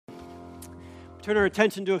Turn our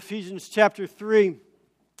attention to Ephesians chapter 3.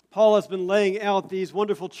 Paul has been laying out these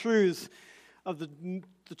wonderful truths of the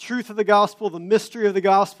truth of the gospel, the mystery of the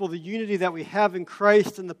gospel, the unity that we have in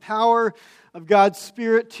Christ, and the power of God's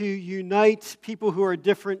Spirit to unite people who are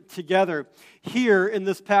different together. Here in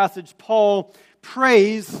this passage, Paul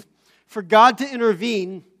prays for God to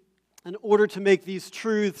intervene in order to make these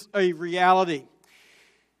truths a reality.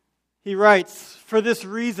 He writes, "For this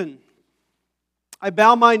reason, I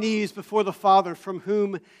bow my knees before the Father, from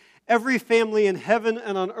whom every family in heaven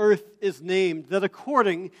and on earth is named, that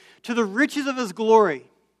according to the riches of His glory,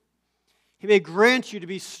 He may grant you to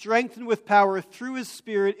be strengthened with power through His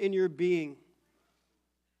Spirit in your being,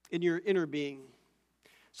 in your inner being,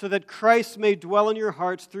 so that Christ may dwell in your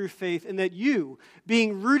hearts through faith, and that you,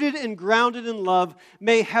 being rooted and grounded in love,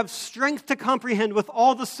 may have strength to comprehend with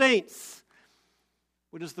all the saints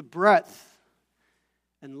what is the breadth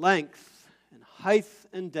and length and height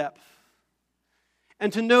and depth,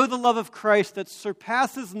 and to know the love of Christ that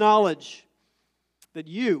surpasses knowledge, that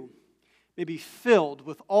you may be filled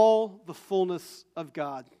with all the fullness of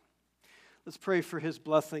God." Let's pray for His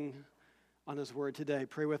blessing on His word today.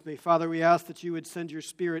 Pray with me. Father, we ask that you would send your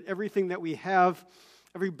Spirit. Everything that we have,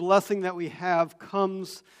 every blessing that we have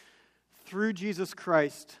comes through Jesus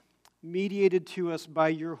Christ, mediated to us by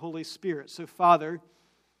your Holy Spirit. So, Father,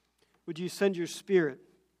 would you send your Spirit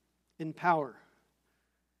in power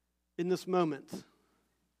in this moment,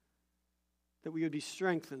 that we would be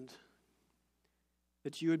strengthened,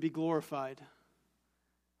 that you would be glorified,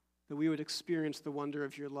 that we would experience the wonder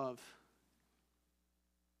of your love.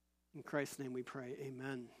 In Christ's name we pray,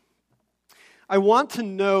 amen. I want to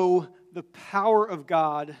know the power of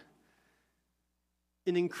God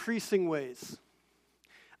in increasing ways.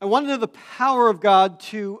 I want to know the power of God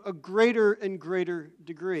to a greater and greater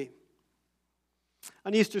degree.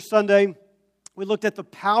 On Easter Sunday, we looked at the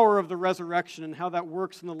power of the resurrection and how that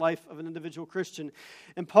works in the life of an individual Christian.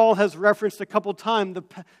 And Paul has referenced a couple times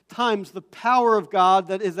the power of God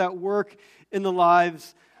that is at work in the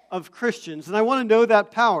lives of Christians. And I want to know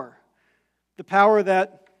that power. The power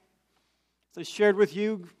that, as I shared with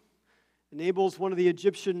you, enables one of the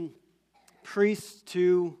Egyptian priests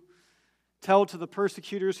to tell to the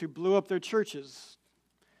persecutors who blew up their churches,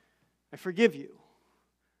 "I forgive you,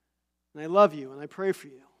 and I love you, and I pray for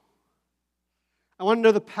you." I want to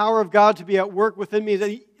know the power of God to be at work within me,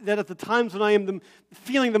 that at the times when I am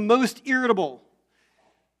feeling the most irritable,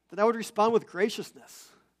 that I would respond with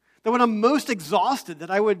graciousness. That when I'm most exhausted,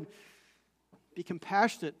 that I would be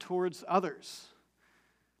compassionate towards others.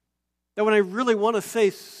 That when I really want to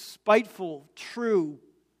say spiteful, true,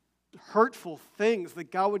 hurtful things,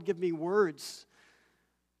 that God would give me words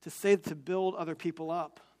to say to build other people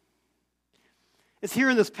up. It's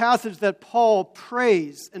here in this passage that Paul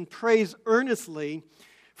prays and prays earnestly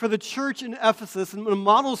for the church in Ephesus and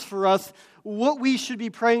models for us what we should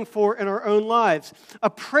be praying for in our own lives. A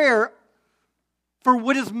prayer for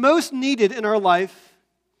what is most needed in our life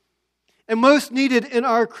and most needed in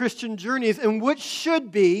our Christian journeys, and what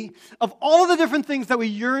should be, of all of the different things that we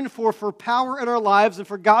yearn for power in our lives and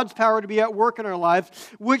for God's power to be at work in our lives,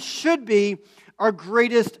 which should be our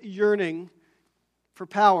greatest yearning for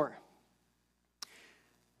power.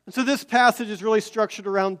 And so this passage is really structured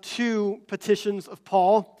around two petitions of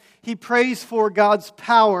Paul. He prays for God's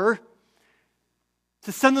power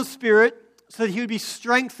to send the Spirit so that He would be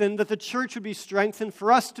strengthened, that the church would be strengthened,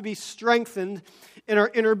 for us to be strengthened in our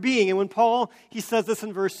inner being. And when Paul, he says this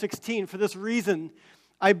in verse 16, "For this reason,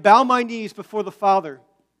 I bow my knees before the Father,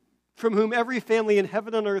 from whom every family in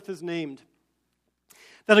heaven and earth is named,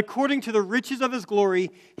 that according to the riches of His glory,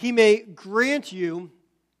 He may grant you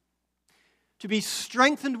to be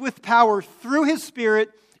strengthened with power through His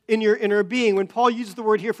Spirit in your inner being." When Paul uses the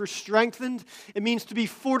word here for strengthened, it means to be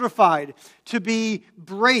fortified, to be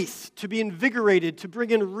braced, to be invigorated, to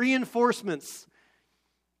bring in reinforcements.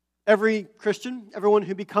 Every Christian, everyone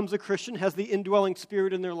who becomes a Christian, has the indwelling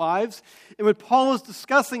Spirit in their lives. And what Paul is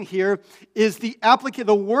discussing here is the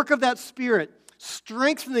work of that Spirit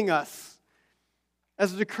strengthening us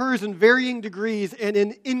as it occurs in varying degrees and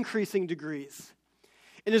in increasing degrees.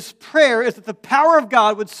 And his prayer is that the power of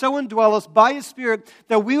God would so indwell us by His Spirit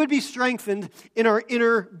that we would be strengthened in our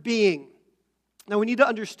inner being. Now we need to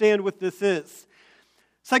understand what this is.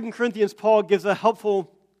 2 Corinthians, Paul gives a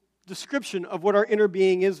helpful description of what our inner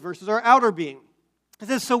being is versus our outer being. He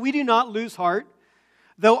says, "So we do not lose heart.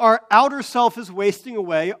 Though our outer self is wasting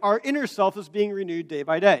away, our inner self is being renewed day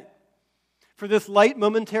by day. For this light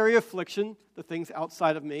momentary affliction," the things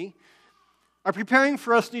outside of me, "are preparing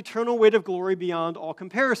for us an eternal weight of glory beyond all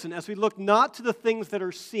comparison, as we look not to the things that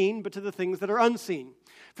are seen, but to the things that are unseen.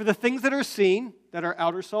 For the things that are seen, that our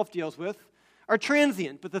outer self deals with, are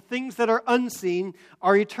transient, but the things that are unseen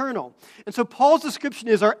are eternal. And so Paul's description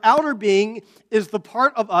is our outer being is the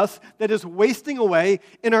part of us that is wasting away,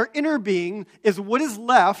 and our inner being is what is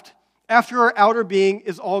left after our outer being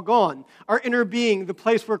is all gone. Our inner being, the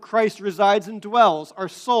place where Christ resides and dwells, our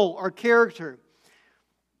soul, our character.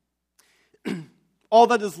 All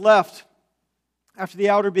that is left after the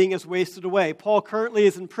outer being is wasted away. Paul currently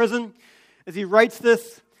is in prison. As he writes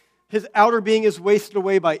this, his outer being is wasted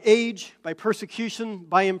away by age, by persecution,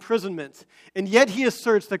 by imprisonment. And yet he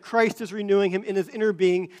asserts that Christ is renewing him in his inner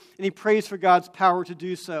being, and he prays for God's power to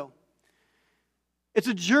do so. It's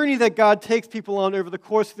a journey that God takes people on over the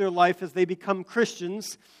course of their life as they become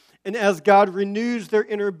Christians, and as God renews their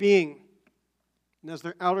inner being, and as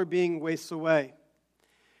their outer being wastes away.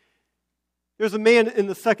 There's a man in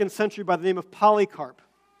the 2nd century by the name of Polycarp.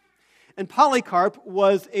 And Polycarp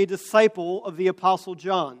was a disciple of the Apostle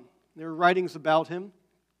John. There are writings about him.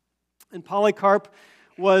 And Polycarp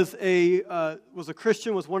was a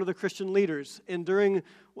Christian, was one of the Christian leaders. And during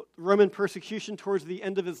Roman persecution towards the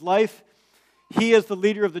end of his life, he, as the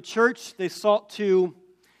leader of the church, they sought to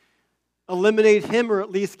eliminate him, or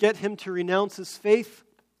at least get him to renounce his faith,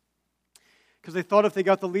 because they thought if they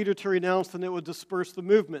got the leader to renounce, then it would disperse the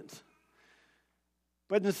movement.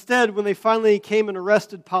 But instead, when they finally came and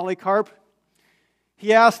arrested Polycarp,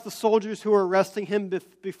 he asked the soldiers who were arresting him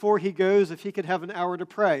before he goes if he could have an hour to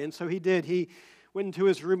pray. And so he did. He went into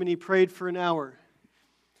his room and he prayed for an hour.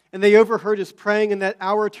 And they overheard his praying, and that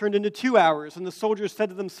hour turned into 2 hours. And the soldiers said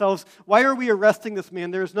to themselves, "Why are we arresting this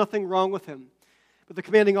man? There is nothing wrong with him." But the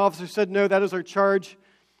commanding officer said, "No, that is our charge.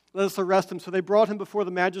 Let us arrest him." So they brought him before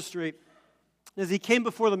the magistrate. As he came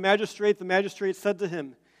before the magistrate said to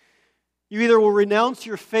him, "You either will renounce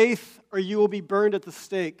your faith or you will be burned at the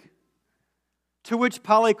stake." To which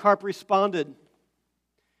Polycarp responded,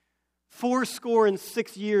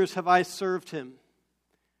 "66 years have I served him."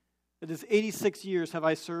 That is, 86 years have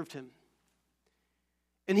I served him.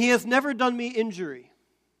 "And he has never done me injury.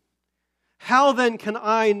 How then can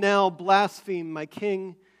I now blaspheme my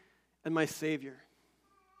King and my Savior?"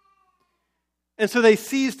 And so they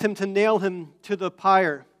seized him to nail him to the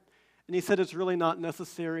pyre. And he said it's really not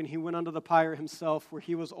necessary, and he went onto the pyre himself, where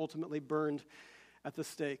he was ultimately burned at the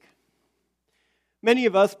stake. Many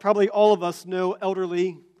of us, probably all of us, know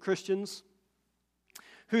elderly Christians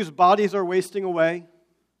whose bodies are wasting away,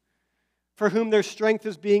 for whom their strength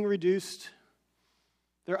is being reduced,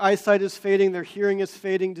 their eyesight is fading, their hearing is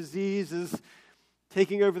fading, disease is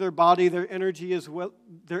taking over their body, their energy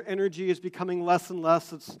is becoming less and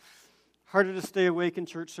less. It's harder to stay awake in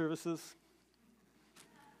church services.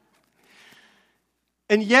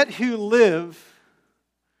 And yet who live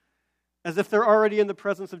as if they're already in the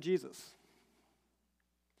presence of Jesus.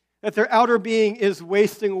 That their outer being is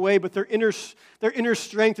wasting away, but their inner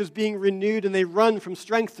strength is being renewed, and they run from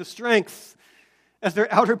strength to strength as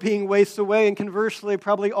their outer being wastes away. And conversely,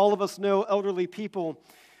 probably all of us know elderly people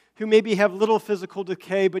who maybe have little physical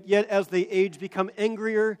decay, but yet as they age become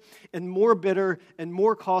angrier and more bitter and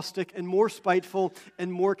more caustic and more spiteful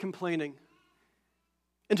and more complaining.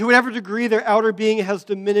 And to whatever degree their outer being has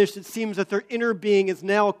diminished, it seems that their inner being is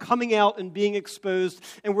now coming out and being exposed.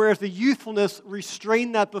 And whereas the youthfulness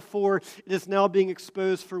restrained that before, it is now being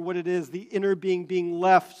exposed for what it is, the inner being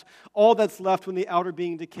left, all that's left when the outer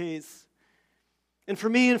being decays. And for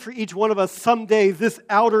me and for each one of us, someday this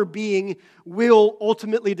outer being will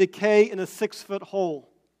ultimately decay in a 6-foot hole.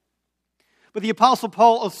 But the Apostle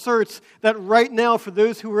Paul asserts that right now, for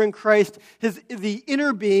those who are in Christ, the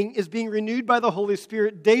inner being is being renewed by the Holy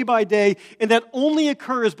Spirit day by day, and that only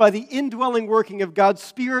occurs by the indwelling working of God's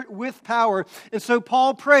Spirit with power. And so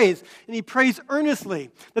Paul prays, and he prays earnestly,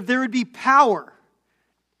 that there would be power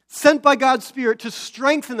sent by God's Spirit to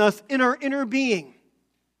strengthen us in our inner being.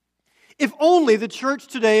 If only the church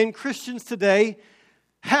today and Christians today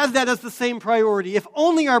had that as the same priority. If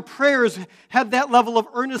only our prayers had that level of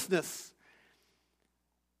earnestness.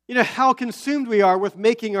 You know, how consumed we are with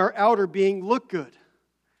making our outer being look good,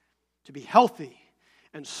 to be healthy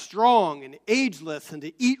and strong and ageless and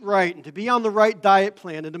to eat right and to be on the right diet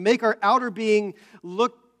plan and to make our outer being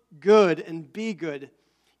look good and be good. You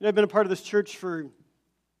know, I've been a part of this church for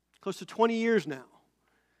close to 20 years now.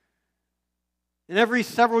 And every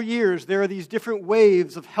several years, there are these different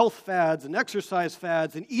waves of health fads and exercise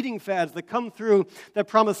fads and eating fads that come through that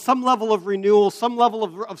promise some level of renewal, some level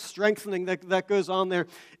of strengthening that goes on there,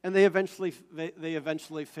 and they eventually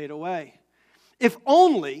fade away. If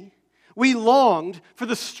only we longed for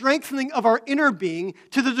the strengthening of our inner being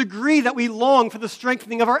to the degree that we long for the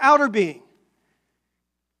strengthening of our outer being.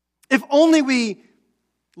 If only we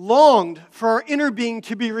longed for our inner being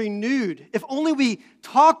to be renewed. If only we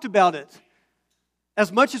talked about it As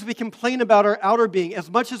much as we complain about our outer being, as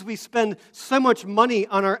much as we spend so much money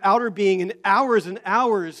on our outer being and hours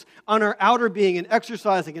on our outer being and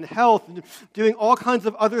exercising and health and doing all kinds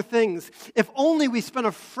of other things, if only we spent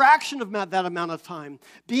a fraction of that amount of time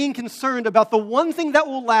being concerned about the one thing that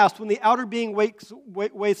will last when the outer being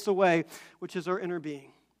wastes away, which is our inner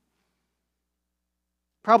being.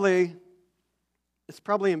 It's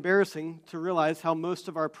probably embarrassing to realize how most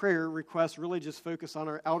of our prayer requests really just focus on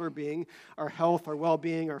our outer being, our health, our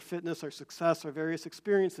well-being, our fitness, our success, our various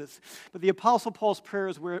experiences. But the Apostle Paul's prayer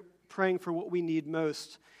is we're praying for what we need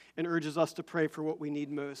most and urges us to pray for what we need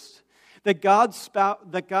most. That God's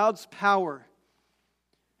power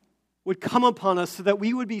would come upon us so that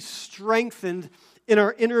we would be strengthened in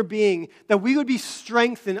our inner being, that we would be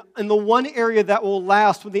strengthened in the one area that will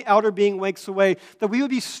last when the outer being wakes away, that we would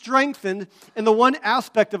be strengthened in the one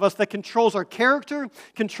aspect of us that controls our character,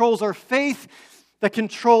 controls our faith, that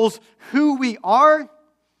controls who we are,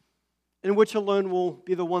 and which alone will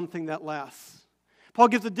be the one thing that lasts. Paul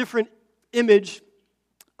gives a different image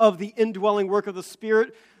of the indwelling work of the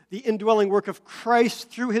Spirit, the indwelling work of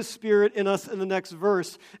Christ through His Spirit in us in the next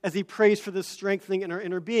verse as he prays for this strengthening in our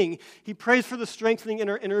inner being. He prays for the strengthening in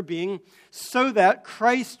our inner being so that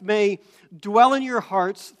Christ may dwell in your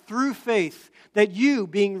hearts through faith, that you,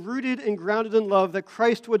 being rooted and grounded in love, that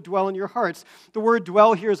Christ would dwell in your hearts. The word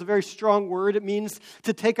dwell here is a very strong word. It means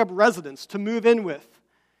to take up residence, to move in with.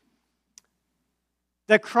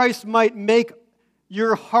 That Christ might make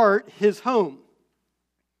your heart His home.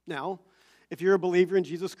 Now, if you're a believer in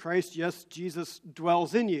Jesus Christ, yes, Jesus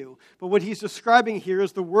dwells in you. But what he's describing here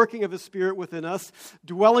is the working of His Spirit within us,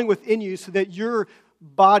 dwelling within you so that your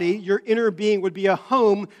body, your inner being, would be a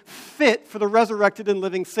home fit for the resurrected and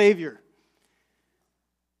living Savior.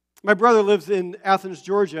 My brother lives in Athens,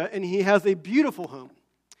 Georgia, and he has a beautiful home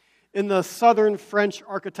in the southern French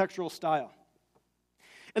architectural style.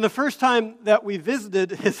 And the first time that we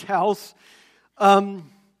visited his house, it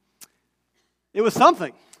was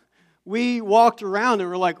something. We walked around and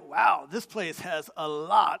were like, wow, this place has a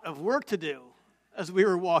lot of work to do as we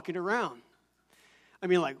were walking around. I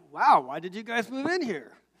mean, like, wow, why did you guys move in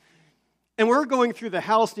here? And we're going through the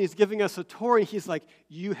house and he's giving us a tour and he's like,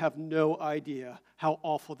 you have no idea how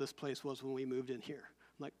awful this place was when we moved in here.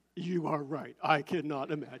 I'm like, you are right. I cannot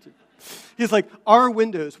imagine. He's like, our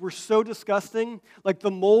windows were so disgusting. Like the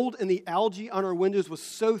mold and the algae on our windows was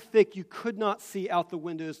so thick you could not see out the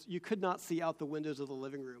windows. You could not see out the windows of the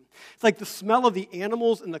living room. It's like the smell of the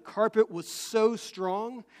animals and the carpet was so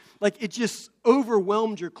strong. Like it just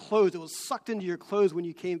overwhelmed your clothes. It was sucked into your clothes when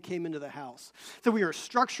you came into the house. So we were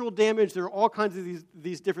structural damage. There were all kinds of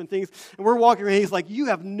these different things. And we're walking around. He's like, you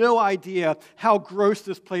have no idea how gross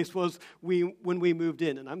this place was when we moved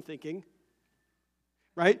in. And I'm thinking,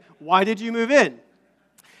 right? Why did you move in?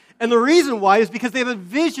 And the reason why is because they have a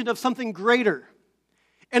vision of something greater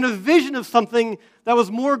and a vision of something that was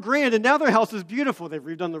more grand. And now their house is beautiful. They've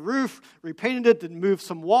redone the roof, repainted it, then moved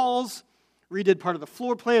some walls, redid part of the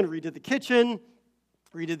floor plan, redid the kitchen,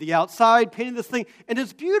 redid the outside, painted this thing, and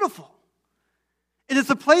it's beautiful. And it's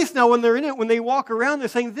a place now when they're in it, when they walk around, they're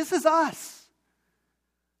saying, this is us.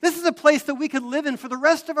 This is a place that we could live in for the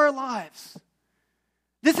rest of our lives.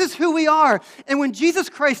 This is who we are. And when Jesus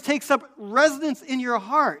Christ takes up residence in your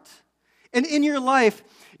heart and in your life,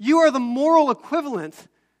 you are the moral equivalent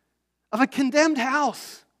of a condemned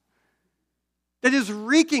house that is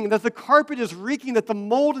reeking, that the carpet is reeking, that the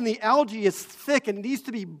mold and the algae is thick and needs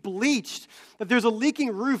to be bleached, that there's a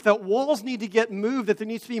leaking roof, that walls need to get moved, that there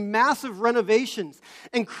needs to be massive renovations.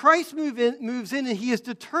 And Christ moves in and he is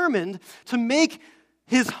determined to make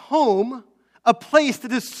his home a place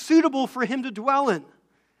that is suitable for him to dwell in.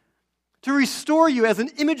 To restore you as an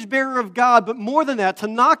image bearer of God, but more than that, to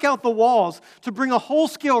knock out the walls, to bring a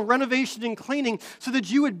whole-scale renovation and cleaning so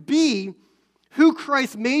that you would be who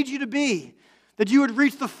Christ made you to be, that you would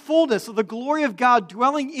reach the fullness of the glory of God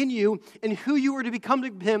dwelling in you and who you are to become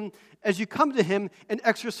to Him as you come to Him and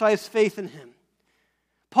exercise faith in Him.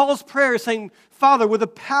 Paul's prayer is saying, Father, with the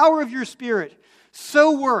power of your Spirit,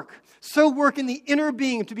 so work in the inner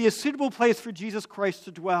being to be a suitable place for Jesus Christ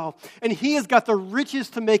to dwell. And he has got the riches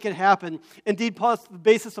to make it happen. Indeed, Paul's the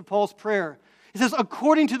basis of Paul's prayer. He says,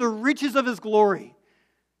 according to the riches of his glory,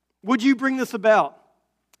 would you bring this about?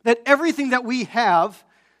 That everything that we have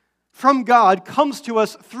from God comes to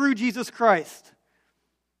us through Jesus Christ.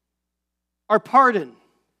 Our pardon.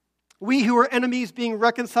 We who are enemies being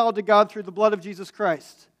reconciled to God through the blood of Jesus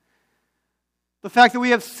Christ. The fact that we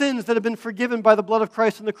have sins that have been forgiven by the blood of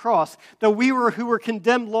Christ on the cross. That we who were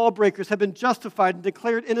condemned lawbreakers have been justified and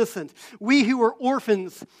declared innocent. We who were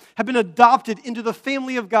orphans have been adopted into the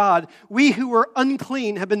family of God. We who were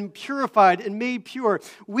unclean have been purified and made pure.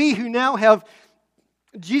 We who now have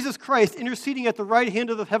Jesus Christ interceding at the right hand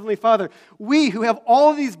of the Heavenly Father. We who have all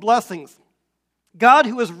of these blessings. God,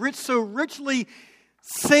 who has so richly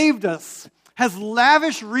saved us, has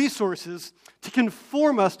lavish resources to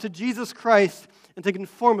conform us to Jesus Christ and to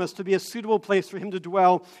conform us to be a suitable place for Him to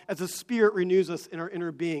dwell as the Spirit renews us in our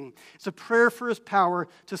inner being. It's a prayer for His power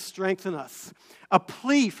to strengthen us, a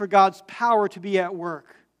plea for God's power to be at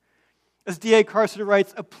work. As D.A. Carson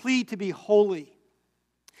writes, a plea to be holy,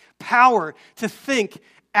 power to think,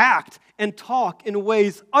 act, and talk in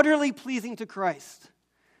ways utterly pleasing to Christ,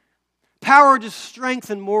 power to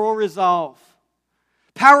strengthen moral resolve,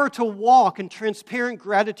 power to walk in transparent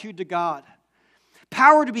gratitude to God,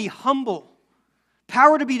 power to be humble,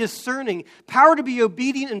 power to be discerning, power to be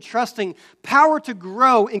obedient and trusting, power to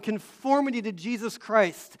grow in conformity to Jesus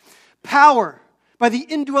Christ, power by the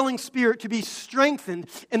indwelling Spirit to be strengthened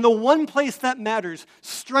in the one place that matters,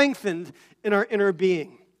 strengthened in our inner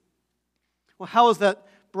being. Well, how is that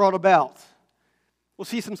brought about? We'll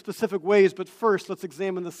see some specific ways, but first let's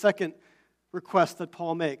examine the second request that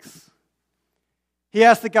Paul makes. He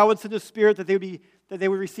asked that God would send His Spirit, that they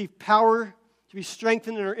would receive power to be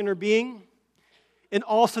strengthened in our inner being, and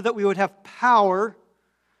also that we would have power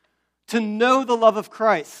to know the love of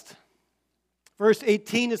Christ. Verse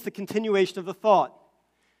 18 is the continuation of the thought.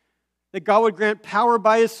 That God would grant power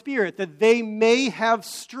by His Spirit, that they may have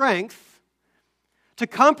strength to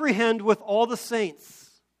comprehend with all the saints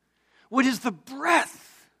what is the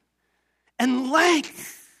breadth and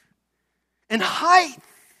length and height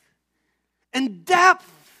and depth,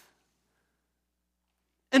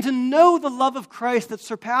 and to know the love of Christ that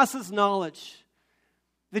surpasses knowledge,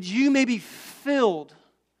 that you may be filled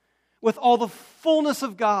with all the fullness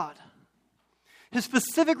of God. His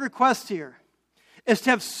specific request here is to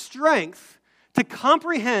have strength to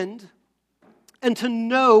comprehend and to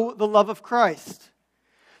know the love of Christ,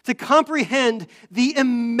 to comprehend the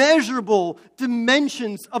immeasurable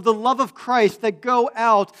dimensions of the love of Christ that go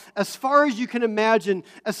out as far as you can imagine,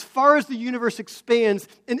 as far as the universe expands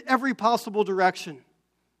in every possible direction.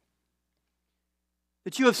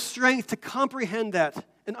 That you have strength to comprehend that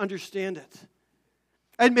and understand it.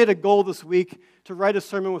 I had made a goal this week to write a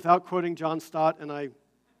sermon without quoting John Stott, and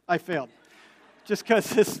I failed. Just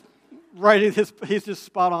because his writing, he's just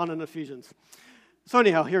spot on in Ephesians. So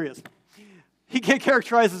anyhow, here he is. He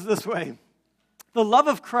characterizes this way. The love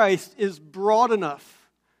of Christ is broad enough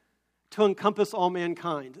to encompass all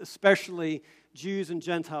mankind, especially Jews and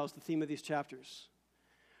Gentiles, the theme of these chapters.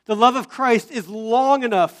 The love of Christ is long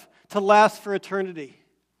enough to last for eternity.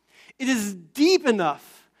 It is deep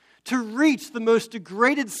enough to reach the most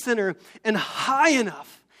degraded sinner and high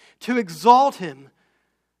enough to exalt him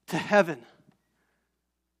to heaven.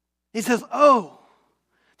 He says, oh,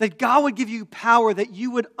 that God would give you power that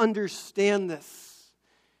you would understand this,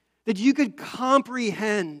 that you could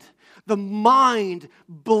comprehend the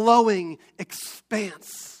mind-blowing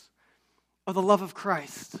expanse of the love of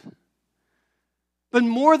Christ. But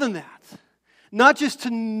more than that, not just to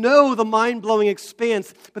know the mind-blowing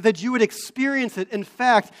expanse, but that you would experience it. In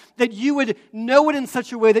fact, that you would know it in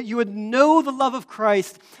such a way that you would know the love of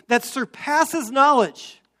Christ that surpasses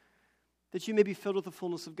knowledge, that you may be filled with the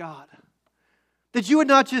fullness of God. That you would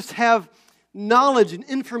not just have knowledge and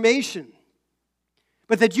information,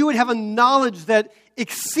 but that you would have a knowledge that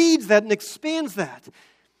exceeds that and expands that.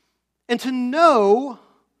 And to know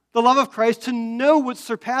the love of Christ, to know what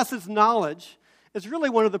surpasses knowledge, is really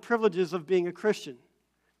one of the privileges of being a Christian.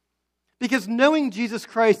 Because knowing Jesus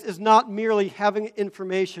Christ is not merely having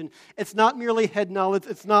information. It's not merely head knowledge.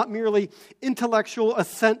 It's not merely intellectual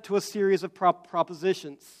assent to a series of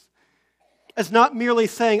propositions. It's not merely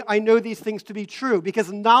saying, I know these things to be true,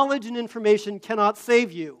 because knowledge and information cannot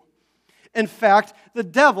save you. In fact, the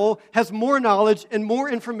devil has more knowledge and more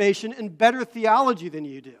information and better theology than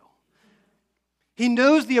you do. He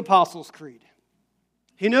knows the Apostles' Creed.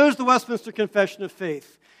 He knows the Westminster Confession of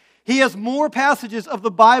Faith. He has more passages of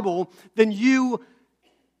the Bible than you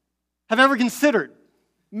have ever considered,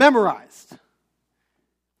 memorized.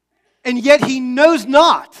 And yet he knows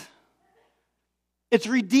not its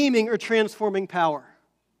redeeming or transforming power.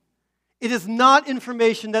 It is not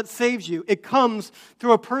information that saves you. It comes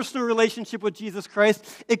through a personal relationship with Jesus Christ.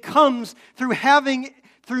 It comes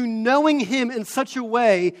through knowing Him in such a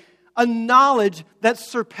way, a knowledge that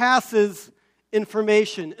surpasses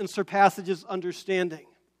information and surpasses understanding.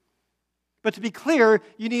 But to be clear,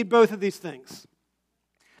 you need both of these things.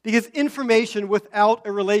 Because information without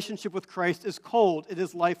a relationship with Christ is cold. It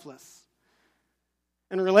is lifeless.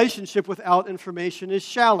 And a relationship without information is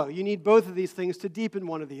shallow. You need both of these things to deepen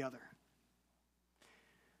one or the other.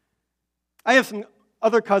 I have some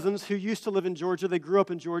other cousins who used to live in Georgia. They grew up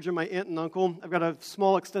in Georgia, my aunt and uncle. I've got a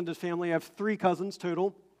small extended family. I have 3 cousins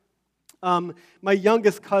total. My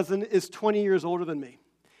youngest cousin is 20 years older than me.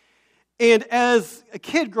 And as a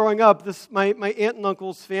kid growing up, my aunt and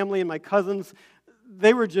uncle's family and my cousins,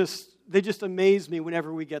 they just amazed me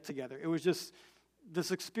whenever we get together. It was just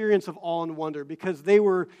this experience of awe and wonder because they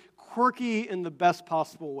were quirky in the best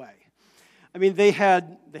possible way. I mean, they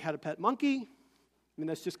had a pet monkey. I mean,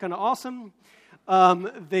 that's just kind of awesome. My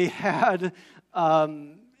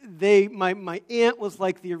aunt was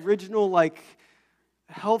like the original like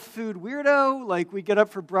health food weirdo. Like we'd get up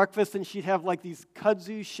for breakfast and she'd have like these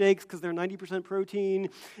kudzu shakes because they're 90% protein,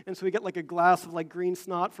 and so we get like a glass of like green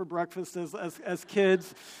snot for breakfast as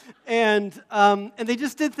kids, and they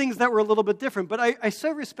just did things that were a little bit different. But I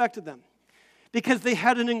so respected them because they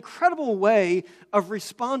had an incredible way of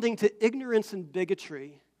responding to ignorance and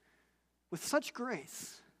bigotry with such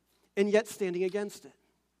grace, and yet standing against it.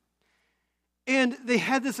 And they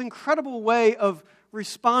had this incredible way of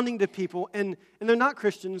responding to people, and they're not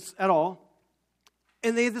Christians at all,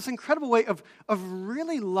 and they had this incredible way of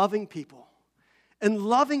really loving people, and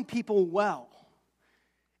loving people well.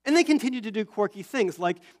 And they continued to do quirky things,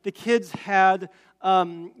 like the kids had,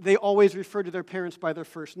 they always referred to their parents by their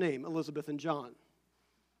first name, Elizabeth and John,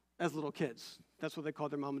 as little kids. That's what they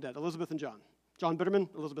called their mom and dad, Elizabeth and John. John Bitterman,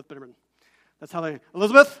 Elizabeth Bitterman. That's how they,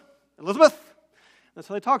 Elizabeth. That's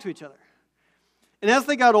how they talk to each other. And as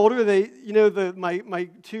they got older, my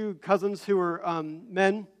 2 cousins who were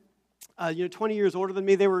men, 20 years older than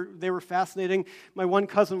me, they were fascinating. My one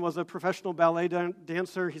cousin was a professional ballet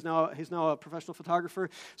dancer. He's now a professional photographer.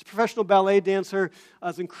 He's a professional ballet dancer.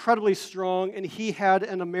 Was incredibly strong, and he had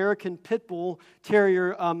an American pit bull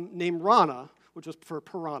terrier named Rana, which was for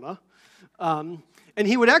piranha. And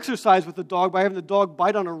he would exercise with the dog by having the dog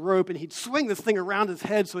bite on a rope, and he'd swing this thing around his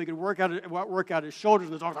head so he could work out his shoulders,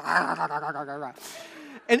 and the dog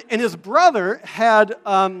and his brother had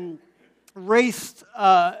raced,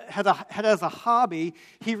 had as a hobby,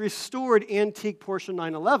 he restored antique Porsche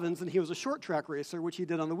 911s, and he was a short track racer, which he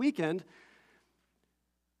did on the weekend,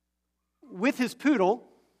 with his poodle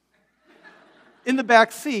in the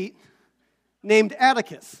back seat named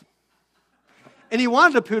Atticus. And he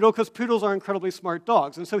wanted a poodle because poodles are incredibly smart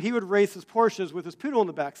dogs. And so he would race his Porsches with his poodle in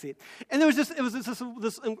the backseat. And it was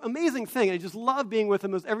this amazing thing. And I just loved being with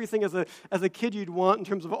him. It was everything as a kid you'd want in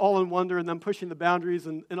terms of awe and wonder and them pushing the boundaries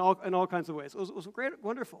in all kinds of ways. It was great,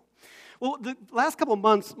 wonderful. Well, the last couple of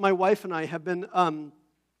months, my wife and I have been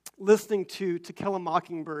listening to Kill a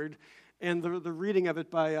Mockingbird and the reading of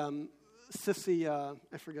it by Sissy,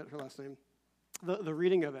 I forget her last name, the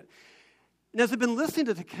reading of it. And as I've been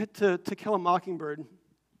listening to Kill a Mockingbird,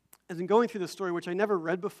 as I'm going through the story, which I never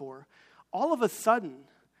read before, all of a sudden,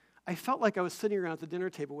 I felt like I was sitting around at the dinner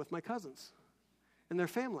table with my cousins and their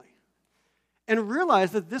family, and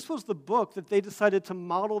realized that this was the book that they decided to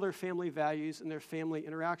model their family values and their family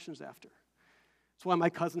interactions after. It's why my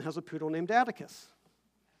cousin has a poodle named Atticus.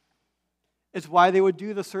 It's why they would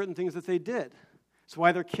do the certain things that they did. It's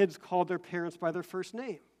why their kids called their parents by their first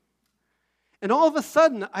name. And all of a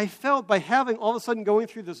sudden, I felt by having all of a sudden going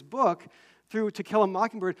through this book, through To Kill a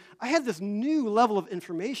Mockingbird, I had this new level of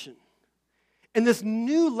information and this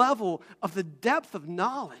new level of the depth of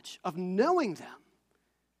knowledge, of knowing them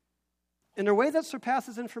in a way that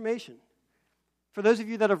surpasses information. For those of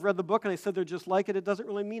you that have read the book and I said they're just like it doesn't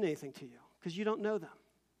really mean anything to you because you don't know them.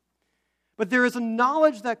 But there is a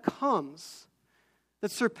knowledge that comes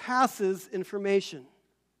that surpasses information.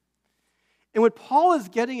 And what Paul is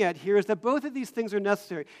getting at here is that both of these things are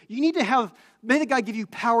necessary. You need to may the God give you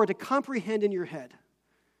power to comprehend in your head,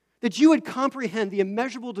 that you would comprehend the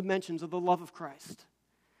immeasurable dimensions of the love of Christ,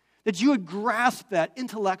 that you would grasp that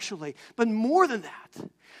intellectually, but more than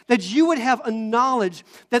that you would have a knowledge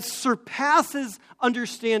that surpasses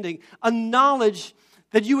understanding, a knowledge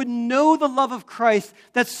that you would know the love of Christ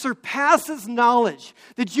that surpasses knowledge,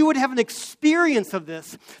 that you would have an experience of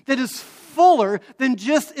this that is fuller than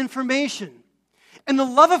just information. And the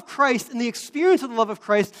love of Christ and the experience of the love of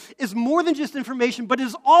Christ is more than just information, but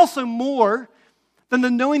is also more than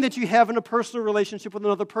the knowing that you have in a personal relationship with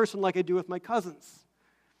another person like I do with my cousins.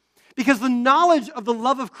 Because the knowledge of the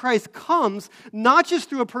love of Christ comes not just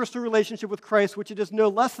through a personal relationship with Christ, which it is no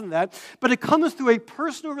less than that, but it comes through a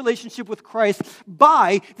personal relationship with Christ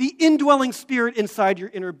by the indwelling Spirit inside your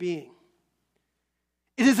inner being.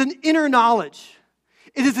 It is an inner knowledge.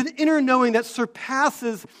 It is an inner knowing that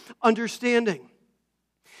surpasses understanding.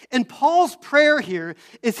 And Paul's prayer here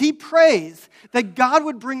is he prays that God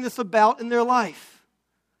would bring this about in their life,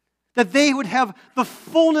 that they would have the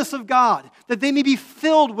fullness of God, that they may be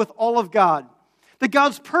filled with all of God. That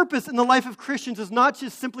God's purpose in the life of Christians is not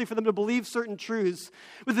just simply for them to believe certain truths,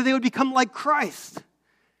 but that they would become like Christ.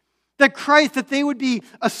 That they would be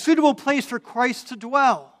a suitable place for Christ to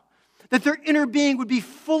dwell. That their inner being would be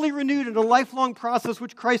fully renewed in a lifelong process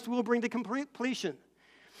which Christ will bring to completion.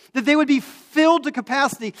 That they would be filled to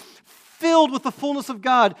capacity, filled with the fullness of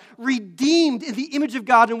God, redeemed in the image of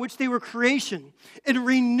God in which they were creation, and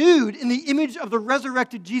renewed in the image of the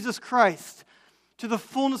resurrected Jesus Christ to the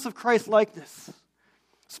fullness of Christ's likeness.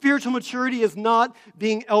 Spiritual maturity is not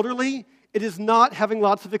being elderly. It is not having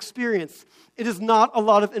lots of experience. It is not a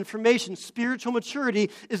lot of information. Spiritual maturity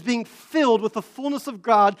is being filled with the fullness of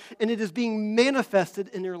God, and it is being manifested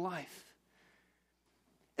in your life.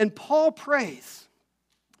 And Paul prays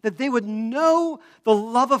that they would know the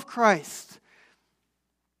love of Christ.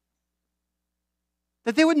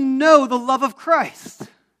 That they would know the love of Christ.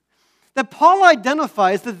 That Paul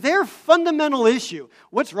identifies that their fundamental issue,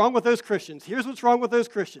 what's wrong with those Christians? Here's what's wrong with those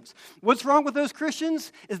Christians. What's wrong with those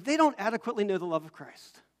Christians is they don't adequately know the love of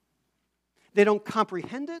Christ. They don't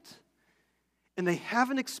comprehend it, and they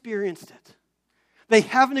haven't experienced it. They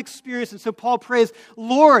haven't experienced it. So Paul prays,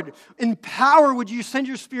 Lord, in power would you send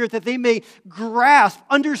your Spirit that they may grasp,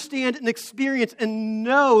 understand, and experience and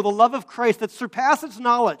know the love of Christ that surpasses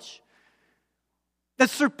knowledge, that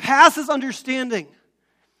surpasses understanding.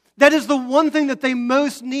 That is the one thing that they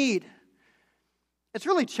most need. It's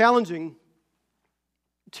really challenging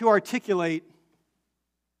to articulate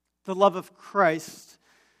the love of Christ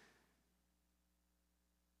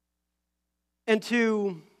and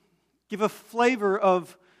to give a flavor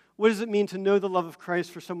of what does it mean to know the love of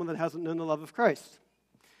Christ for someone that hasn't known the love of Christ.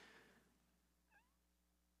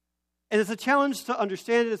 And it's a challenge to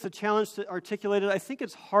understand it. It's a challenge to articulate it. I think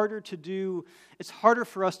it's harder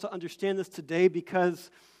for us to understand this today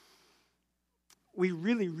because we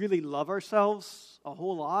really, really love ourselves a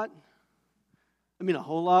whole lot. I mean, a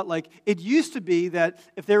whole lot. Like, it used to be that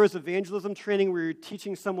if there was evangelism training where you're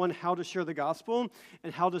teaching someone how to share the gospel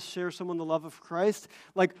and how to share someone the love of Christ,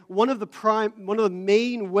 like one of the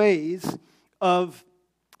main ways of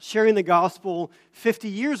sharing the gospel 50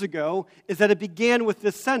 years ago is that it began with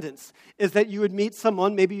this sentence, is that you would meet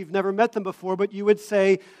someone, maybe you've never met them before, but you would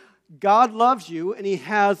say, God loves you and he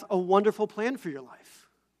has a wonderful plan for your life.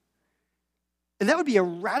 And that would be a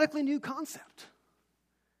radically new concept.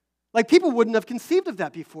 Like, people wouldn't have conceived of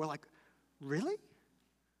that before. Like, really?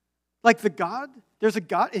 Like, there's a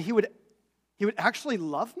God, and he would actually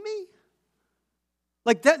love me?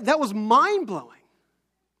 Like, that was mind-blowing.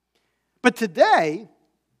 But today,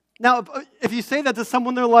 now, if you say that to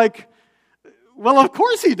someone, they're like, well, of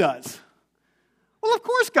course he does. Well, of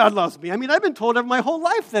course God loves me. I mean, I've been told my whole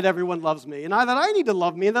life that everyone loves me, and that I need to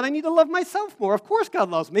love me, and that I need to love myself more. Of course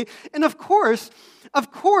God loves me. And of course,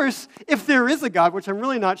 if there is a God, which I'm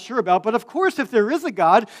really not sure about, but of course, if there is a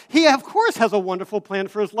God, he of course has a wonderful plan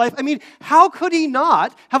for his life. I mean, how could he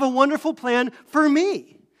not have a wonderful plan for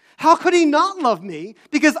me? How could he not love me?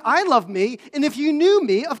 Because I love me, and if you knew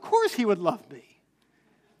me, of course he would love me.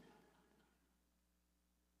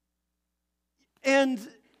 And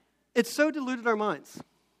it's so diluted our minds.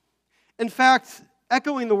 In fact,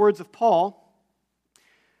 echoing the words of Paul,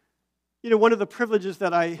 one of the privileges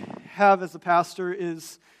that I have as a pastor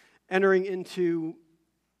is entering into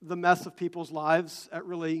the mess of people's lives at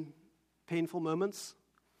really painful moments.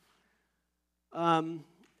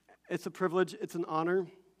 It's a privilege, it's an honor.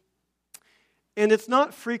 And it's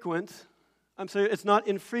not frequent, it's not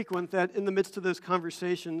infrequent that in the midst of those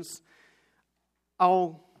conversations,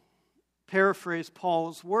 I'll paraphrase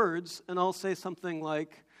Paul's words, and I'll say something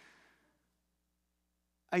like,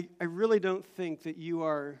 I really don't think that you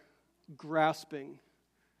are grasping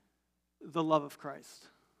the love of Christ.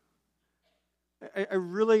 I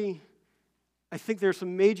think there are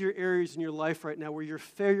some major areas in your life right now where your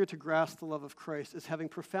failure to grasp the love of Christ is having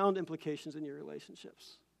profound implications in your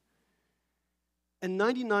relationships. And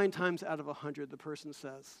 99 times out of 100, the person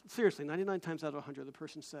says, seriously, 99 times out of 100, the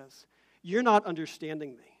person says, you're not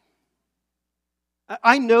understanding me.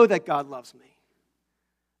 I know that God loves me.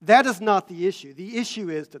 That is not the issue. The issue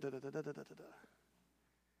is da-da-da-da-da-da-da.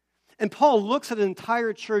 And Paul looks at an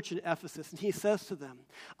entire church in Ephesus and he says to them,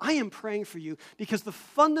 I am praying for you because the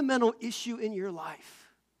fundamental issue in your life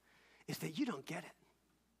is that you don't get it.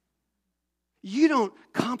 You don't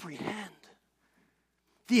comprehend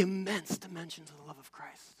the immense dimensions of the love of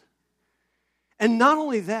Christ. And not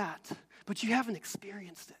only that, but you haven't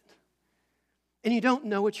experienced it. And you don't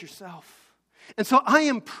know it yourself. And so I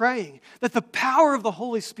am praying that the power of the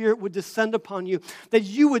Holy Spirit would descend upon you, that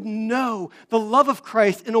you would know the love of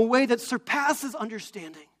Christ in a way that surpasses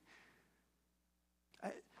understanding.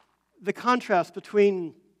 The contrast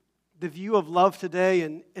between the view of love today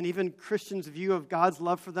and even Christians' view of God's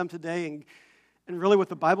love for them today and really what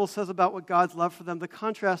the Bible says about what God's love for them, the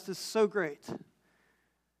contrast is so great.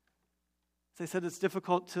 As I said, it's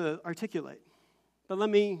difficult to articulate. But let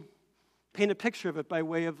me paint a picture of it by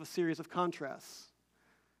way of a series of contrasts.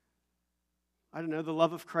 I don't know, the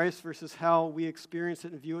love of Christ versus how we experience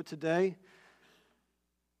it and view it today.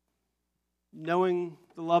 Knowing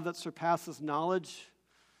the love that surpasses knowledge,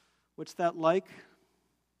 what's that like?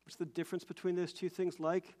 What's the difference between those two things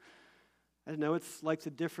like? I don't know, it's like the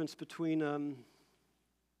difference between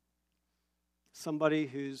somebody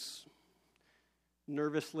who's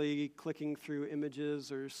nervously clicking through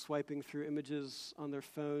images or swiping through images on their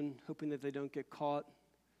phone, hoping that they don't get caught.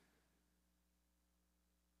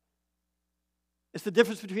 It's the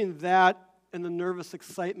difference between that and the nervous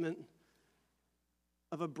excitement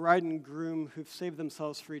of a bride and groom who've saved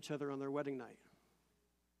themselves for each other on their wedding night.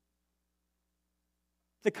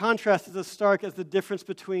 The contrast is as stark as the difference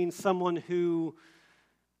between someone who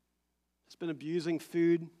has been abusing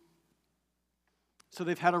food. So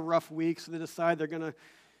they've had a rough week, so they decide they're going to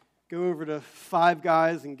go over to Five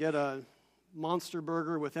Guys and get a monster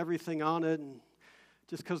burger with everything on it, and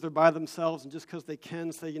just because they're by themselves and just because they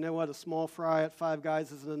can say, you know what, a small fry at Five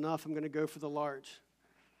Guys isn't enough, I'm going to go for the large.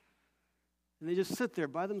 And they just sit there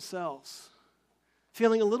by themselves,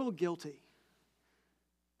 feeling a little guilty,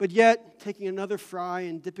 but yet taking another fry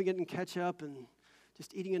and dipping it in ketchup and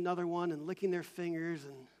just eating another one and licking their fingers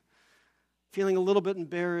and feeling a little bit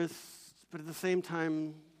embarrassed, but at the same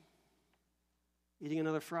time, eating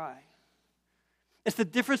another fry. It's the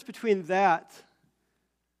difference between that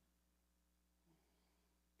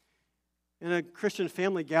and a Christian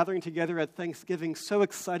family gathering together at Thanksgiving, so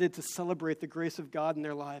excited to celebrate the grace of God in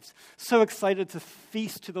their lives, so excited to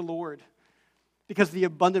feast to the Lord because of the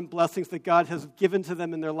abundant blessings that God has given to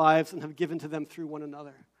them in their lives and have given to them through one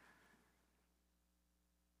another.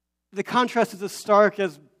 The contrast is as stark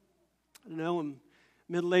as, a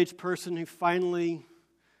middle-aged person who finally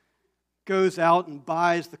goes out and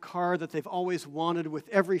buys the car that they've always wanted with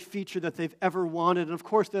every feature that they've ever wanted. And of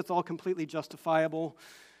course, that's all completely justifiable.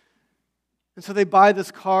 And so they buy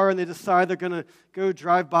this car and they decide they're going to go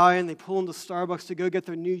drive by and they pull into Starbucks to go get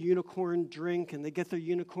their new unicorn drink and they get their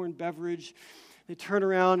unicorn beverage. They turn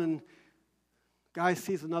around and the guy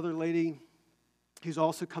sees another lady who's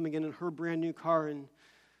also coming in her brand new car, and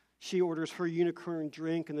she orders her unicorn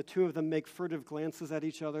drink, and the two of them make furtive glances at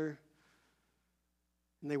each other.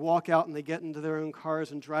 And they walk out and they get into their own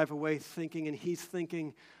cars and drive away thinking, and he's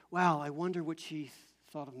thinking, wow, I wonder what she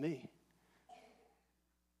thought of me.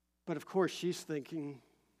 But of course, she's thinking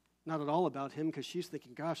not at all about him, because she's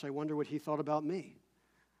thinking, gosh, I wonder what he thought about me.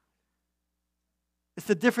 It's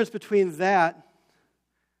the difference between that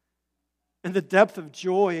and the depth of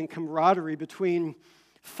joy and camaraderie between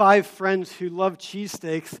five friends who love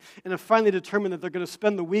cheesesteaks and have finally determined that they're going to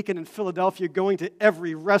spend the weekend in Philadelphia going to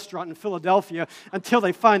every restaurant in Philadelphia until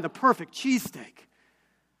they find the perfect cheesesteak.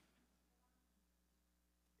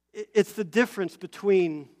 It's the difference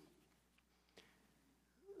between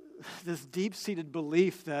this deep-seated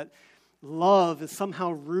belief that love is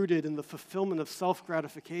somehow rooted in the fulfillment of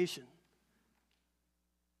self-gratification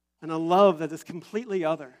and a love that is completely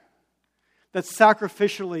other, that's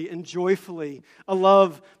sacrificially and joyfully, the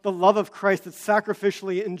love of Christ that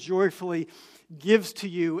sacrificially and joyfully gives to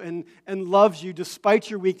you and loves you despite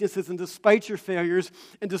your weaknesses and despite your failures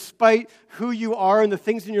and despite who you are and the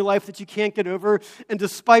things in your life that you can't get over and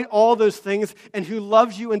despite all those things, and who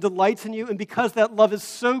loves you and delights in you. And because that love is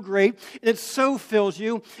so great and it so fills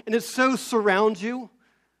you and it so surrounds you,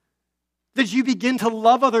 that you begin to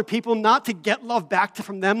love other people, not to get love back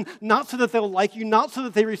from them, not so that they'll like you, not so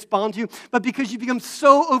that they respond to you, but because you become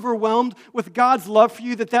so overwhelmed with God's love for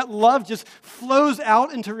you that love just flows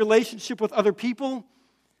out into relationship with other people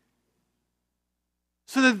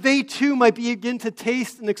so that they too might begin to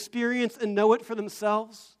taste and experience and know it for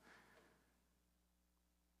themselves.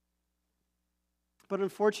 But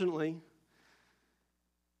unfortunately,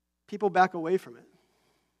 people back away from it.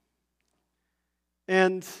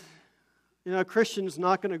 And a Christian is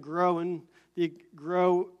not going to grow into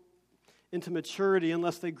maturity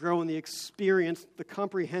unless they grow in the experience, the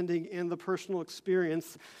comprehending and the personal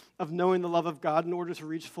experience of knowing the love of God in order to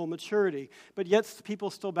reach full maturity. But yet people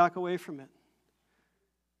still back away from it.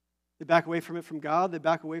 They back away from it from God. They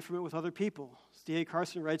back away from it with other people. D.A.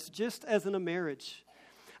 Carson writes, just as in a marriage,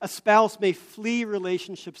 a spouse may flee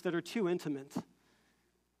relationships that are too intimate.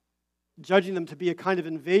 judging them to be a kind of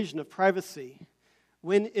invasion of privacy,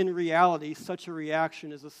 when in reality, such a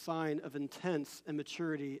reaction is a sign of intense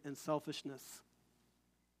immaturity and selfishness.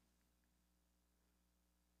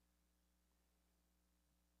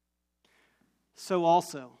 So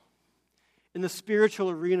also, in the spiritual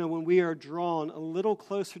arena, when we are drawn a little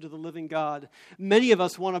closer to the living God, many of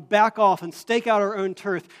us want to back off and stake out our own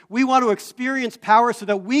turf. We want to experience power so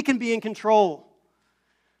that we can be in control.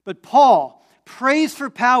 But Paul prays for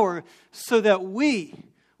power so that we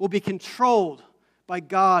will be controlled by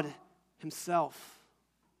God himself.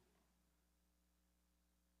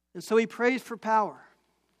 And so he prays for power.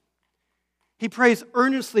 He prays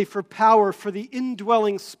earnestly for power for the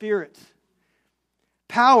indwelling Spirit.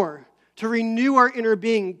 Power to renew our inner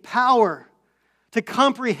being. Power to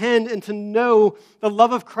comprehend and to know the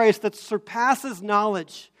love of Christ that surpasses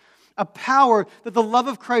knowledge. A power that the love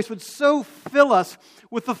of Christ would so fill us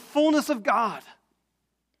with the fullness of God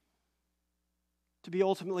to be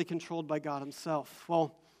ultimately controlled by God himself.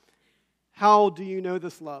 Well, how do you know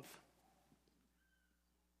this love?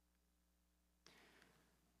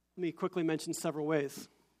 Let me quickly mention several ways.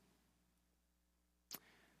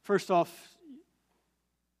 First off,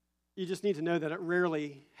 you just need to know that it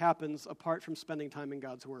rarely happens apart from spending time in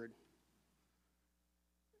God's Word.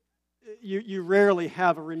 You rarely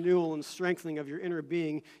have a renewal and strengthening of your inner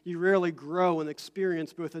being. You rarely grow and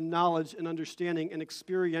experience both a knowledge and understanding and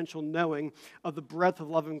experiential knowing of the breadth of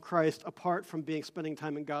love in Christ apart from spending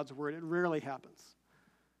time in God's Word. It rarely happens.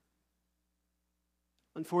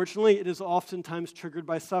 Unfortunately, it is oftentimes triggered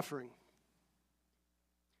by suffering.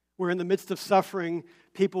 Where in the midst of suffering,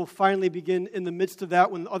 people finally begin, in the midst of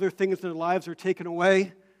that, when other things in their lives are taken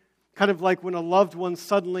away, kind of like when a loved one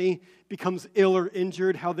suddenly becomes ill or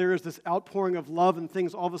injured, how there is this outpouring of love and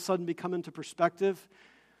things all of a sudden become into perspective.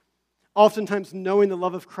 Oftentimes, knowing the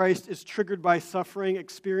love of Christ is triggered by suffering,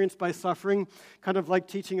 experienced by suffering, kind of like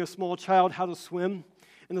teaching a small child how to swim.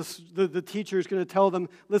 And the teacher is going to tell them,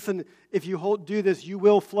 listen, if you do this, you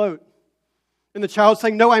will float. And the child's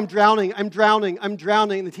saying, no, I'm drowning, I'm drowning, I'm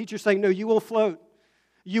drowning. And the teacher's saying, no, you will float.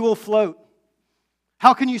 You will float.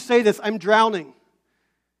 How can you say this? I'm drowning.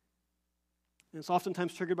 And it's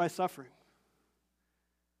oftentimes triggered by suffering.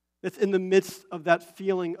 It's in the midst of that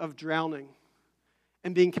feeling of drowning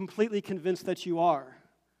and being completely convinced that you are,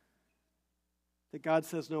 that God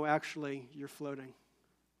says, no, actually, you're floating.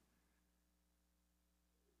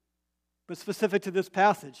 But specific to this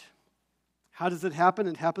passage, how does it happen?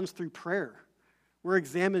 It happens through prayer. We're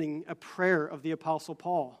examining a prayer of the Apostle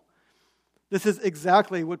Paul. This is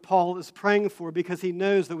exactly what Paul is praying for because he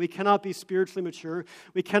knows that we cannot be spiritually mature,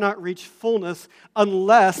 we cannot reach fullness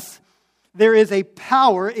unless there is a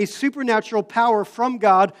power, a supernatural power from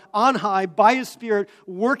God on high by His Spirit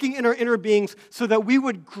working in our inner beings so that we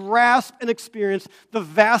would grasp and experience the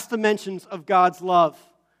vast dimensions of God's love.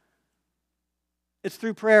 It's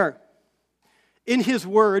through prayer. In His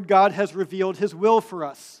Word, God has revealed His will for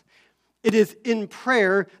us. It is in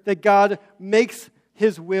prayer that God makes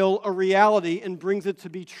His will a reality and brings it to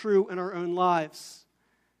be true in our own lives.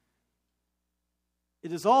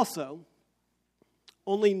 It is also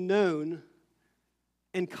only known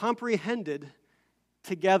and comprehended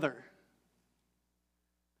together.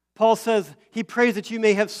 Paul says he prays that you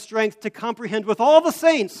may have strength to comprehend with all the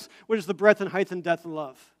saints what is the breadth and height and depth and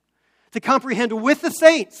love. To comprehend with the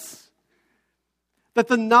saints. That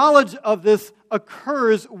the knowledge of this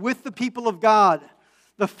occurs with the people of God,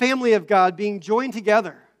 the family of God being joined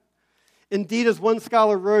together. Indeed, as one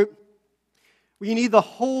scholar wrote, we need the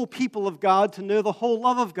whole people of God to know the whole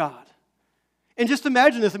love of God. And just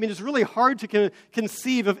imagine this. I mean, it's really hard to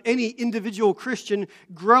conceive of any individual Christian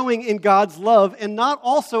growing in God's love and not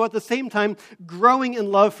also at the same time growing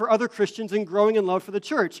in love for other Christians and growing in love for the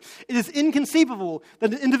church. It is inconceivable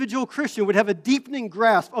that an individual Christian would have a deepening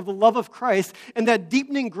grasp of the love of Christ, and that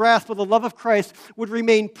deepening grasp of the love of Christ would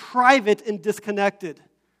remain private and disconnected.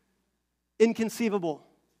 Inconceivable.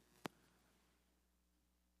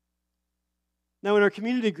 Now, in our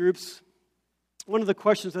community groups, one of the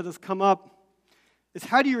questions that has come up is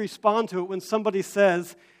how do you respond to it when somebody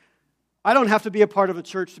says, I don't have to be a part of a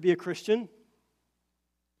church to be a Christian?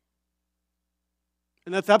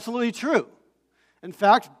 And that's absolutely true. In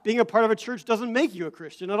fact, being a part of a church doesn't make you a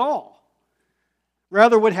Christian at all.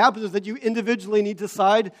 Rather, what happens is that you individually need to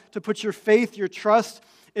decide to put your faith, your trust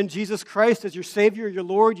in Jesus Christ as your Savior, your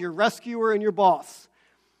Lord, your rescuer, and your boss.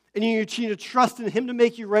 And you need to trust in Him to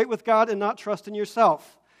make you right with God and not trust in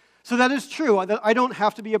yourself. So that is true, that I don't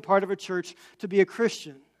have to be a part of a church to be a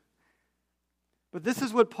Christian. But this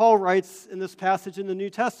is what Paul writes in this passage in the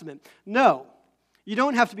New Testament. No, You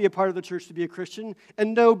don't have to be a part of the church to be a Christian,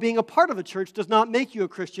 and no, being a part of the church does not make you a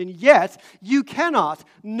Christian, yet you cannot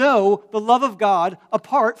know the love of God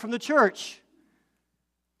apart from the church.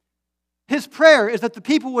 His prayer is that the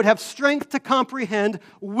people would have strength to comprehend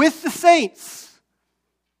with the saints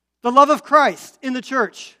the love of Christ in the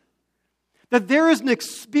church. That there is an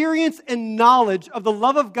experience and knowledge of the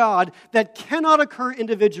love of God that cannot occur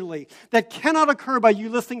individually, that cannot occur by you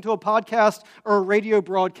listening to a podcast or a radio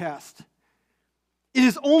broadcast. It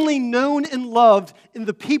is only known and loved in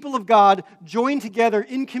the people of God joined together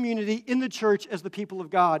in community, in the church as the people of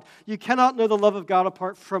God. You cannot know the love of God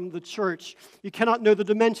apart from the church. You cannot know the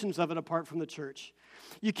dimensions of it apart from the church.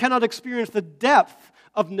 You cannot experience the depth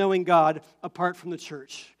of knowing God apart from the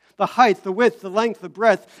church. The height, the width, the length, the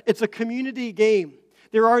breadth. It's a community game.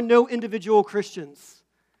 There are no individual Christians.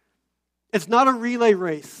 It's not a relay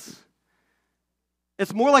race.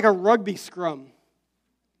 It's more like a rugby scrum,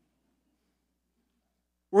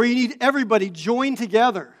 where you need everybody joined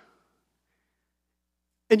together.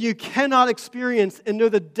 And you cannot experience and know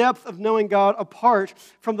the depth of knowing God apart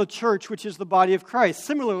from the church, which is the body of Christ.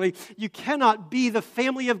 Similarly, you cannot be the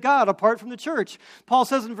family of God apart from the church. Paul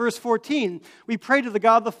says in verse 14, we pray to the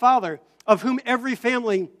God the Father, of whom every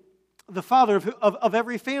family, the Father of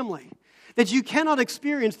every family. That you cannot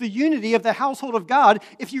experience the unity of the household of God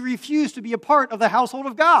if you refuse to be a part of the household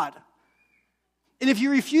of God. And if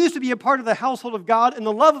you refuse to be a part of the household of God and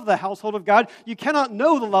the love of the household of God, you cannot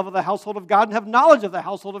know the love of the household of God and have knowledge of the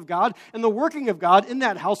household of God and the working of God in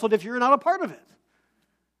that household if you're not a part of it.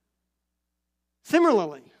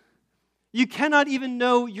 Similarly, you cannot even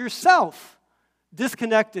know yourself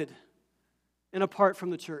disconnected and apart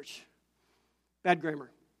from the church. Bad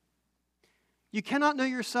grammar. You cannot know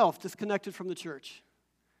yourself disconnected from the church.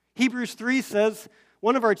 Hebrews 3 says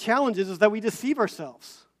one of our challenges is that we deceive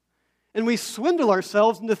ourselves. And we swindle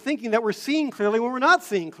ourselves into thinking that we're seeing clearly when we're not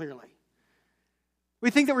seeing clearly.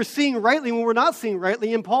 We think that we're seeing rightly when we're not seeing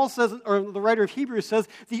rightly. And Paul says, or the writer of Hebrews says,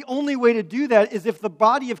 the only way to do that is if the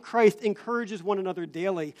body of Christ encourages one another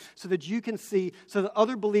daily so that you can see, so that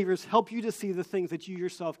other believers help you to see the things that you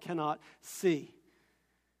yourself cannot see.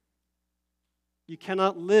 You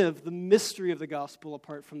cannot live the mystery of the gospel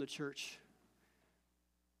apart from the church.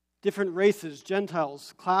 Different races,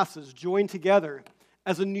 Gentiles, classes join together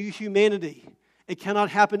as a new humanity. It cannot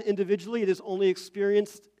happen individually. It is only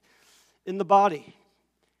experienced in the body.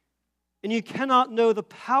 And you cannot know the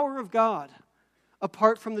power of God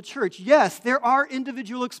apart from the church. Yes, there are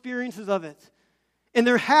individual experiences of it. And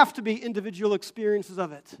there have to be individual experiences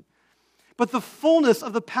of it. But the fullness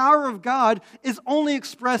of the power of God is only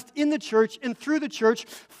expressed in the church and through the church,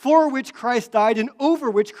 for which Christ died and over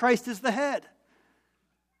which Christ is the head.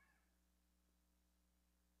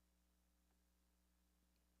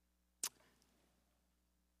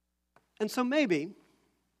 And so maybe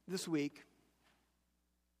this week,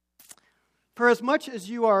 for as much as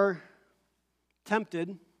you are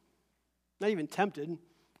tempted, not even tempted,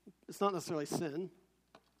 it's not necessarily sin,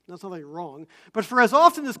 that's not really wrong, but for as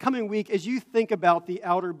often this coming week as you think about the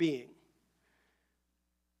outer being,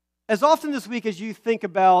 as often this week as you think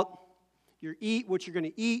about what you're going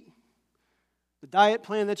to eat, the diet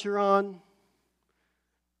plan that you're on,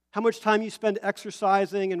 how much time you spend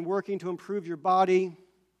exercising and working to improve your body,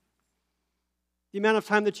 the amount of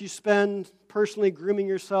time that you spend personally grooming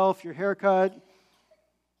yourself, your haircut,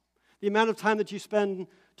 the amount of time that you spend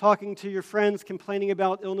talking to your friends, complaining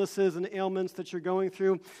about illnesses and ailments that you're going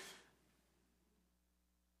through.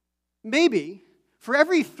 Maybe for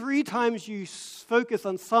every 3 times you focus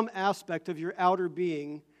on some aspect of your outer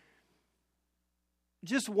being,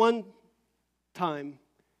 just one time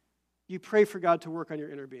you pray for God to work on your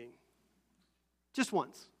inner being. Just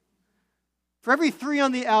once. For every 3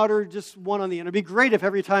 on the outer, just 1 on the inner. It'd be great if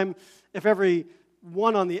every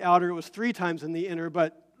 1 on the outer, it was 3 times in the inner,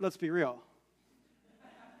 but let's be real.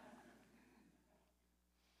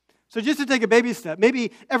 So just to take a baby step,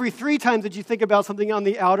 maybe every 3 times that you think about something on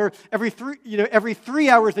the outer, every 3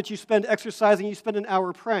 hours that you spend exercising, you spend an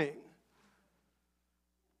hour praying.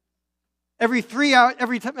 Every 3 hours,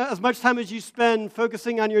 as much time as you spend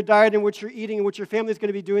focusing on your diet and what you're eating and what your family's going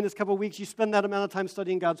to be doing this couple of weeks, you spend that amount of time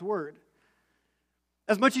studying God's Word.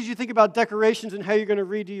 As much as you think about decorations and how you're going to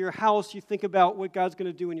redo your house, you think about what God's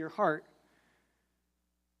going to do in your heart.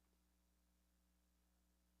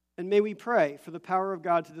 And may we pray for the power of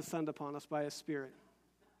God to descend upon us by His Spirit.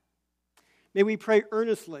 May we pray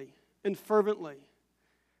earnestly and fervently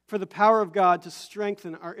for the power of God to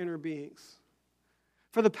strengthen our inner beings,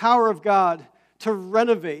 for the power of God to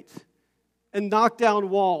renovate and knock down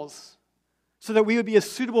walls so that we would be a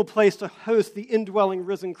suitable place to host the indwelling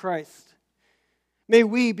risen Christ. May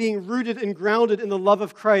we, being rooted and grounded in the love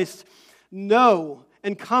of Christ, know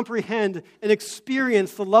and comprehend and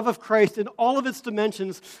experience the love of Christ in all of its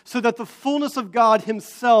dimensions so that the fullness of God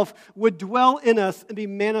himself would dwell in us and be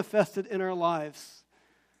manifested in our lives.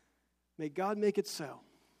 May God make it so.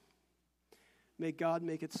 May God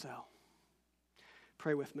make it so.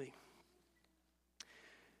 Pray with me.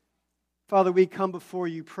 Father, we come before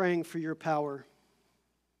you praying for your power.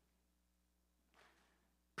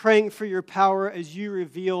 Praying for your power as you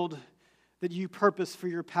revealed that you purpose for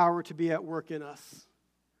your power to be at work in us.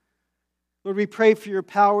 Lord, we pray for your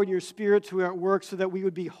power and your Spirit to be at work so that we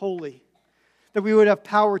would be holy, that we would have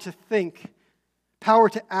power to think, power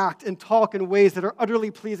to act and talk in ways that are utterly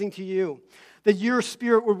pleasing to you, that your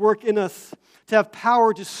Spirit would work in us to have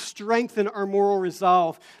power to strengthen our moral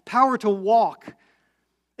resolve, power to walk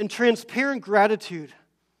in transparent gratitude,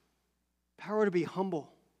 power to be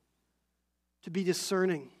humble, to be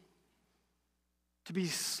discerning, to be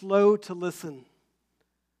slow to listen,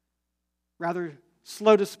 rather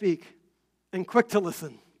slow to speak and quick to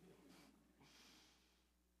listen,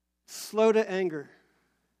 slow to anger,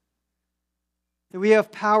 that we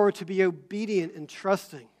have power to be obedient and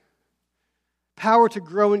trusting, power to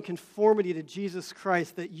grow in conformity to Jesus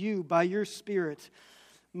Christ, that you, by your Spirit,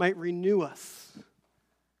 might renew us,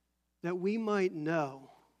 that we might know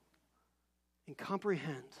and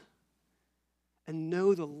comprehend and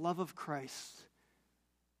know the love of Christ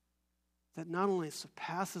that not only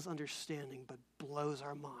surpasses understanding, but blows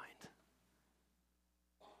our mind.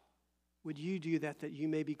 Would you do that you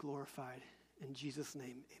may be glorified? In Jesus'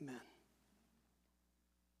 name, amen.